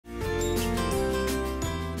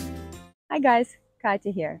Hi guys,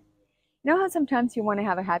 Katya here. You know how sometimes you want to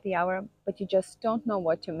have a happy hour, but you just don't know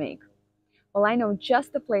what to make? Well, I know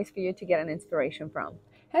just the place for you to get an inspiration from.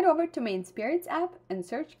 Head over to Main Spirits app and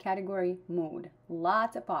search category Mood.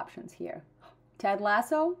 Lots of options here. Ted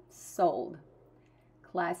Lasso, sold.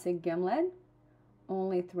 Classic Gimlet,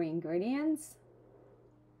 only 3 ingredients.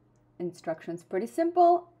 Instructions pretty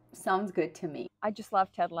simple. Sounds good to me. I just love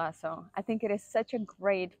Ted Lasso. I think it is such a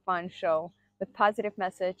great, fun show with positive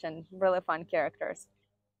message and really fun characters.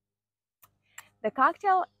 The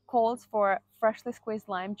cocktail calls for freshly squeezed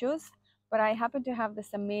lime juice, but I happen to have this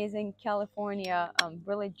amazing California,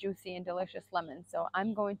 really juicy and delicious lemon, so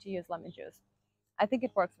I'm going to use lemon juice. I think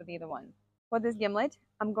it works with either one. For this gimlet,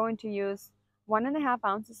 I'm going to use 1.5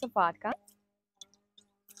 ounces of vodka,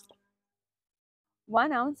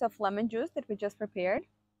 1 ounce of lemon juice that we just prepared,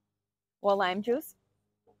 or lime juice,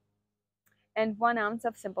 and 1 ounce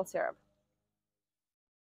of simple syrup.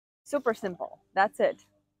 Super simple. That's it.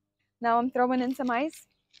 Now I'm throwing in some ice,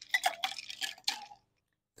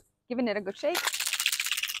 giving it a good shake.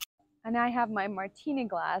 And I have my martini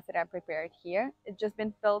glass that I prepared here. It's just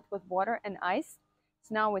been filled with water and ice.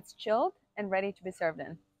 So now it's chilled and ready to be served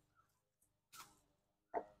in.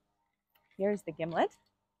 Here's the gimlet.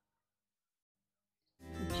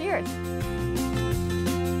 Cheers!